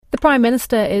Prime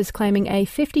Minister is claiming a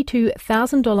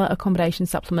 $52,000 accommodation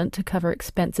supplement to cover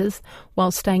expenses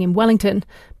while staying in Wellington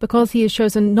because he has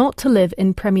chosen not to live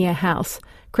in Premier House.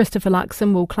 Christopher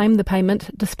Luxon will claim the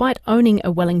payment despite owning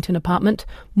a Wellington apartment,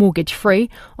 mortgage-free,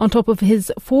 on top of his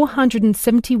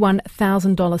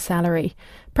 $471,000 salary.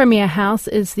 Premier House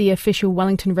is the official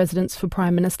Wellington residence for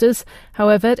Prime Ministers.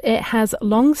 However, it has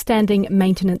long-standing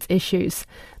maintenance issues.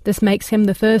 This makes him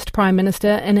the first Prime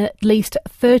Minister in at least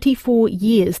 34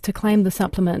 years to claim the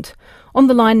supplement. On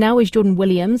the line now is Jordan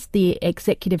Williams, the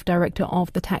Executive Director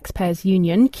of the Taxpayers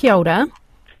Union. Kia ora.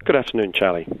 Good afternoon,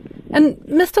 Charlie. And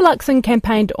Mr Luxon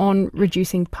campaigned on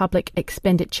reducing public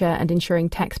expenditure and ensuring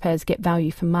taxpayers get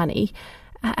value for money.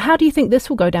 How do you think this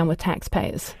will go down with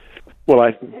taxpayers?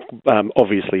 Well,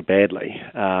 obviously badly.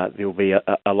 There will be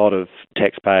a lot of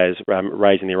taxpayers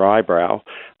raising their eyebrow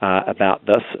about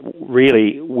this.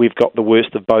 Really, we've got the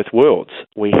worst of both worlds.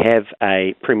 We have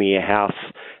a Premier House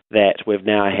that we've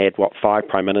now had, 5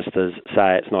 Prime Ministers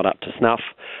say it's not up to snuff.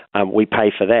 We pay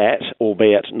for that,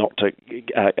 albeit not to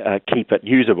keep it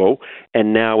usable,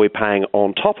 and now we're paying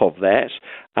on top of that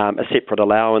a separate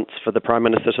allowance for the Prime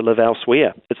Minister to live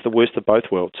elsewhere. It's the worst of both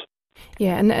worlds.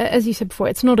 Yeah, and as you said before,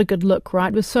 it's not a good look,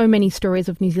 right? With so many stories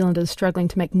of New Zealanders struggling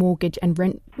to make mortgage and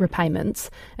rent repayments,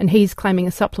 and he's claiming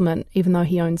a supplement even though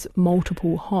he owns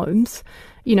multiple homes.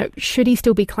 You know, should he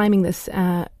still be claiming this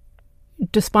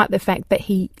despite the fact that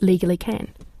he legally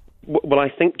can? Well, I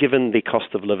think given the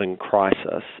cost of living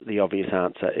crisis, the obvious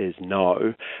answer is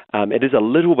no. It is a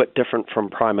little bit different from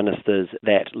Prime Ministers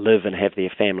that live and have their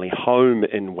family home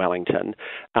in Wellington.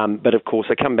 But of course,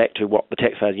 I come back to what the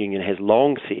Taxpayers Union has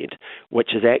long said,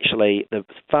 which is actually it's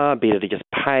far better to just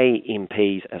pay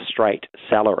MPs a straight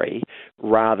salary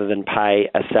rather than pay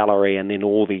a salary and then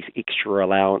all these extra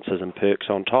allowances and perks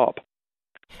on top.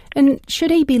 And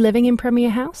should he be living in Premier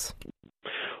House?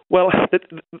 Well,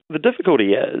 the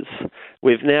difficulty is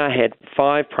we've now had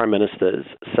 5 Prime Ministers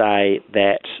say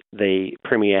that the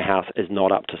Premier House is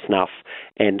not up to snuff,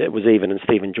 and it was even in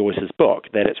Stephen Joyce's book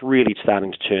that it's really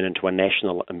starting to turn into a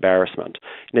national embarrassment.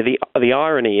 Now, the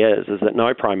irony is that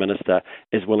no Prime Minister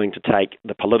is willing to take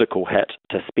the political hit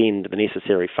to spend the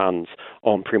necessary funds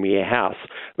on Premier House.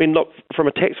 I mean, look, from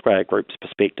a taxpayer group's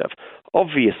perspective,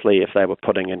 obviously if they were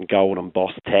putting in gold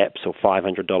embossed taps or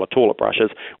 $500 toilet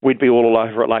brushes, we'd be all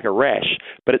over it like a rash.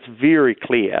 But it's very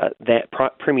clear that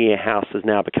Premier House has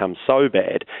now become so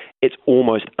bad, it's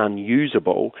almost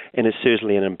unusable and is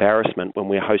certainly an embarrassment when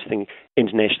we're hosting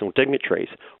international dignitaries.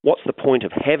 What's the point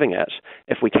of having it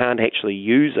if we can't actually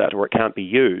use it or it can't be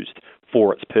used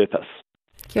for its purpose?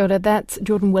 Kia ora, that's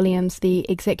Jordan Williams, the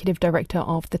Executive Director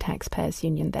of the Taxpayers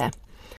Union there.